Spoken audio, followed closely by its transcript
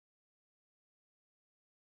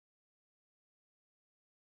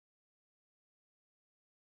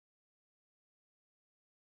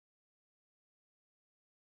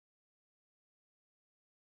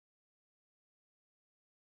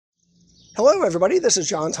Hello everybody, this is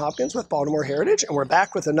Johns Hopkins with Baltimore Heritage, and we're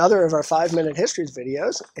back with another of our 5-Minute Histories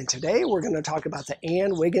videos. And today we're going to talk about the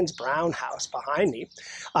Anne Wiggins Brown house behind me.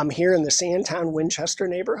 I'm here in the Sandtown, Winchester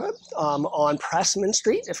neighborhood on Pressman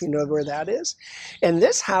Street, if you know where that is. And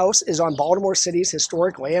this house is on Baltimore City's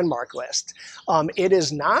historic landmark list. It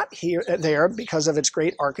is not there because of its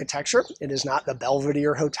great architecture. It is not the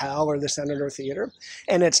Belvedere Hotel or the Senator Theater.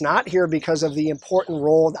 And it's not here because of the important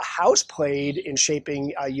role the house played in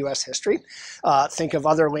shaping U.S. history. Think of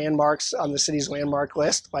other landmarks on the city's landmark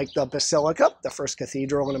list, like the Basilica, the first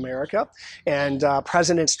cathedral in America, and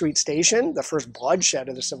President Street Station, the first bloodshed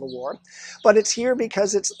of the Civil War. But it's here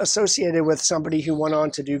because it's associated with somebody who went on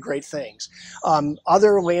to do great things.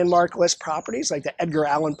 Other landmark list properties, like the Edgar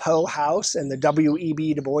Allan Poe House and the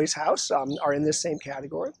W.E.B. Du Bois House, are in this same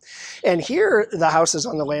category. And here, the house is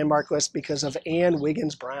on the landmark list because of Anne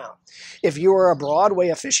Wiggins Brown. If you are a Broadway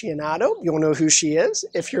aficionado, you'll know who she is.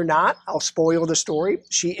 If you're not, I'll spoil the story.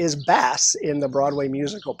 She is Bess in the Broadway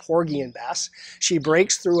musical Porgy and Bess. She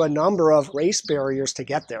breaks through a number of race barriers to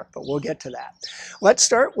get there, but we'll get to that. Let's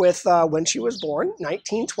start with when she was born,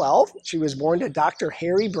 1912. She was born to Dr.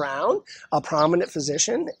 Harry Brown, a prominent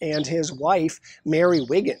physician, and his wife, Mary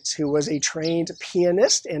Wiggins, who was a trained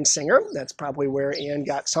pianist and singer. That's probably where Anne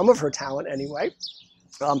got some of her talent anyway.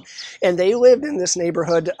 And they lived in this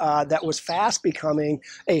neighborhood that was fast becoming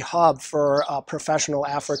a hub for professional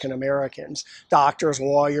African Americans, doctors,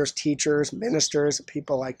 lawyers, teachers, ministers,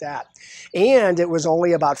 people like that. And it was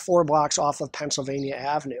only about 4 blocks off of Pennsylvania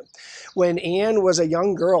Avenue. When Anne was a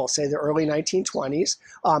young girl, say the early 1920s,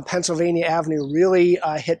 Pennsylvania Avenue really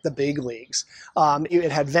hit the big leagues.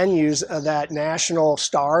 It had venues that national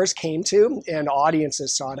stars came to and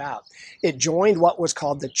audiences sought out. It joined what was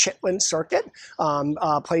called the Chitlin Circuit,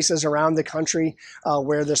 places around the country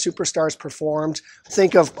where the superstars performed.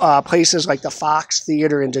 Think of places like the Fox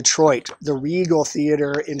Theater in Detroit, the Regal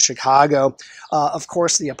Theater in Chicago, of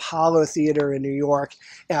course the Apollo Theater in New York,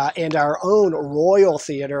 and our own Royal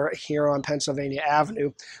Theater here on Pennsylvania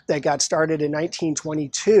Avenue that got started in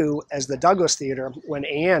 1922 as the Douglas Theater when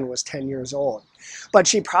Anne was 10 years old. But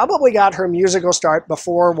she probably got her musical start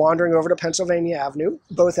before wandering over to Pennsylvania Avenue,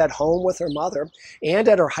 both at home with her mother and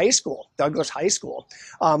at her high school, Douglas High School,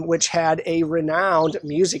 which had a renowned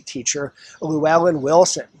music teacher, Llewellyn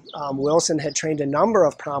Wilson. Wilson had trained a number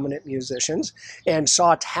of prominent musicians and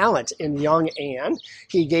saw talent in young Anne.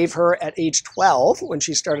 He gave her, at age 12, when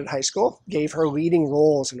she started high school, gave her leading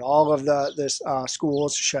roles in all of the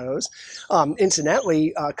school's shows.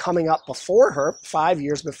 Incidentally, coming up before her, 5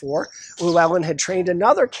 years before, Llewellyn had trained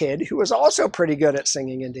another kid who was also pretty good at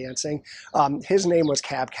singing and dancing. His name was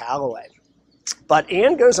Cab Calloway. But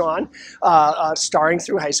Anne goes on, starring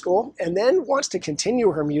through high school, and then wants to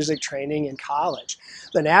continue her music training in college.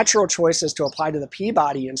 The natural choice is to apply to the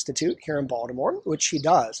Peabody Institute here in Baltimore, which she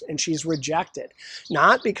does, and she's rejected.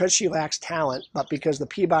 Not because she lacks talent, but because the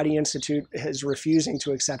Peabody Institute is refusing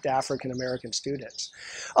to accept African-American students.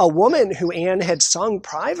 A woman who Anne had sung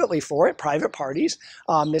privately for at private parties,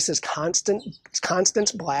 Mrs.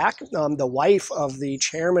 Constance Black, the wife of the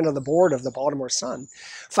chairman of the board of the Baltimore Sun,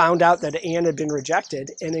 found out that Anne had been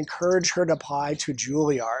rejected and encouraged her to apply to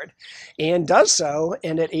Juilliard. Anne does so,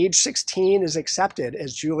 and at age 16 is accepted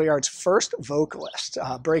as Juilliard's first vocalist,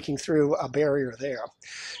 breaking through a barrier there.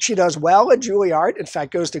 She does well at Juilliard, in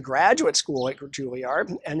fact goes to graduate school at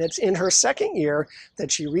Juilliard, and it's in her second year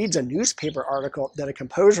that she reads a newspaper article that a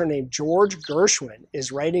composer named George Gershwin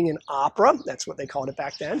is writing an opera, that's what they called it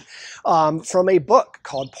back then, from a book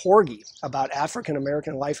called Porgy about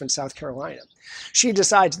African-American life in South Carolina. She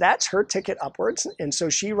decides that's her ticket upwards, and so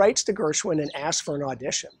she writes to Gershwin and asks for an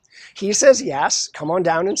audition. He says yes, come on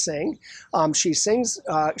down and sing.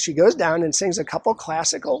 She goes down and sings a couple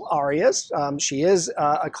classical arias. She is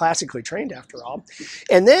classically trained after all.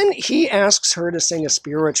 And then he asks her to sing a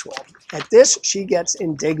spiritual. At this, she gets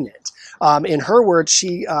indignant. In her words,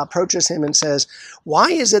 she approaches him and says,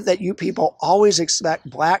 "Why is it that you people always expect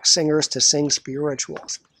black singers to sing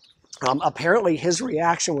spirituals?" Apparently, his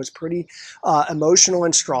reaction was pretty emotional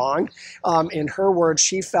and strong. In her words,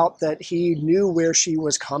 she felt that he knew where she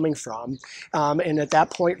was coming from, and at that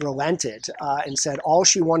point relented and said all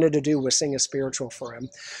she wanted to do was sing a spiritual for him.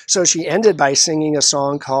 So she ended by singing a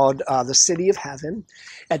song called The City of Heaven.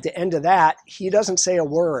 At the end of that, he doesn't say a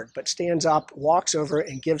word, but stands up, walks over,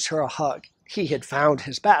 and gives her a hug. He had found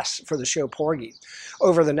his best for the show Porgy.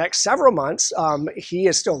 Over the next several months, he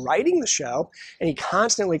is still writing the show, and he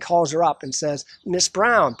constantly calls her up and says, "Miss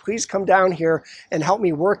Brown, please come down here and help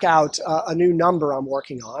me work out a new number I'm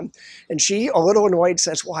working on." And she, a little annoyed,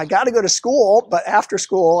 says, "Well, I got to go to school, but after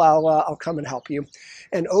school, I'll come and help you."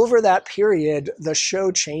 And over that period, the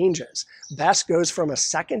show changes. Bess goes from a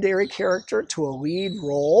secondary character to a lead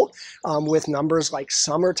role with numbers like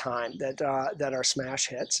Summertime that are smash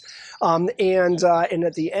hits. And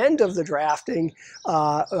at the end of the drafting,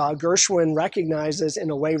 Gershwin recognizes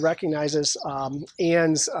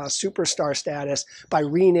Ann's superstar status by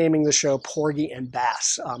renaming the show Porgy and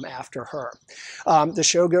Bess after her. The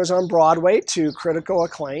show goes on Broadway to critical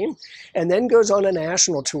acclaim, and then goes on a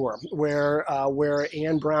national tour where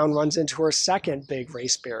Anne Brown runs into her second big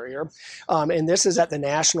race barrier, and this is at the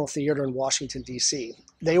National Theater in Washington, D.C.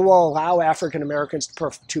 They will allow African Americans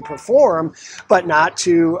to perform, but not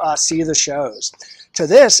to see the shows. To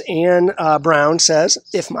this, Anne Brown says,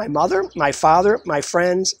 "If my mother, my father, my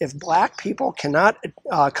friends, if black people cannot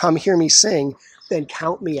come hear me sing, then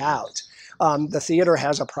count me out. The theater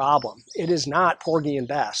has a problem. It is not Porgy and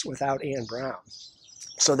Bess without Anne Brown."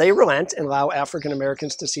 So they relent and allow African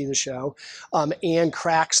Americans to see the show. Anne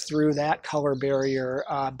cracks through that color barrier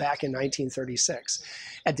back in 1936.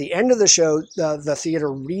 At the end of the show, the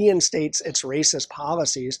theater reinstates its racist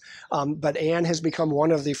policies, but Anne has become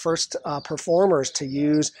one of the first performers to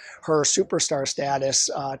use her superstar status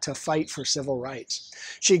to fight for civil rights.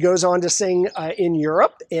 She goes on to sing in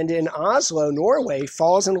Europe, and in Oslo, Norway,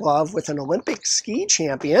 falls in love with an Olympic ski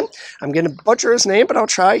champion. I'm going to butcher his name, but I'll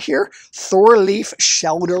try here. Thorleif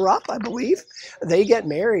Schjelderup, I believe. They get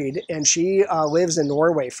married, and she lives in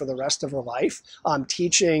Norway for the rest of her life,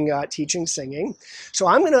 teaching singing.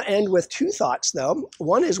 So I'm going to end with two thoughts, though.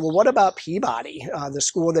 One is, well, what about Peabody, the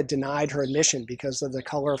school that denied her admission because of the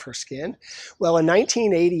color of her skin? Well, in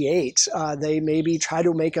 1988, they maybe try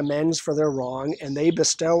to make amends for their wrong, and they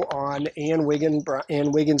bestow on Anne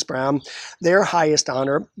Wiggins Brown their highest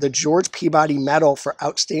honor, the George Peabody Medal for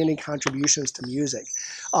Outstanding Contributions to Music.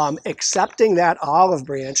 Accepting that olive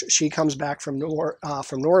branch, she comes back from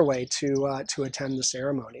Norway to attend the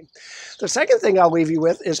ceremony. The second thing I'll leave you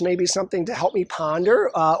with is maybe something to help me ponder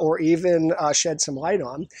or even shed some light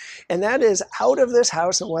on, and that is, out of this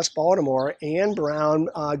house in West Baltimore, Anne Brown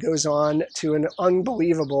goes on to an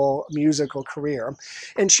unbelievable musical career,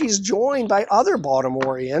 and she's joined by other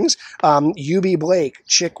Baltimoreans, Eubie Blake,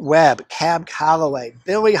 Chick Webb, Cab Calloway,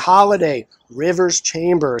 Billie Holiday, Rivers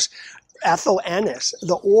Chambers, Ethel Ennis,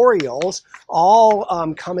 the Orioles,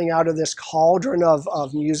 all coming out of this cauldron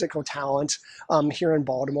of musical talent here in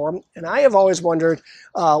Baltimore. And I have always wondered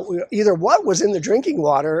either what was in the drinking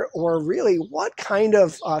water, or really what kind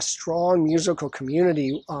of strong musical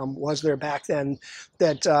community was there back then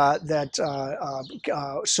that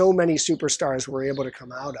so many superstars were able to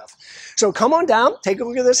come out of. So come on down, take a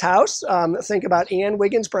look at this house, think about Anne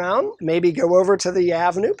Wiggins Brown, maybe go over to the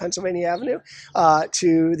Avenue, Pennsylvania Avenue,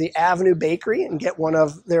 to the Avenue Bakery and get one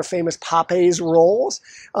of their famous Pape's rolls,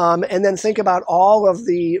 and then think about all of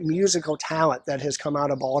the musical talent that has come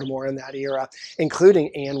out of Baltimore in that era,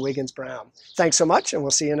 including Anne Wiggins Brown. Thanks so much, and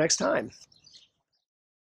we'll see you next time.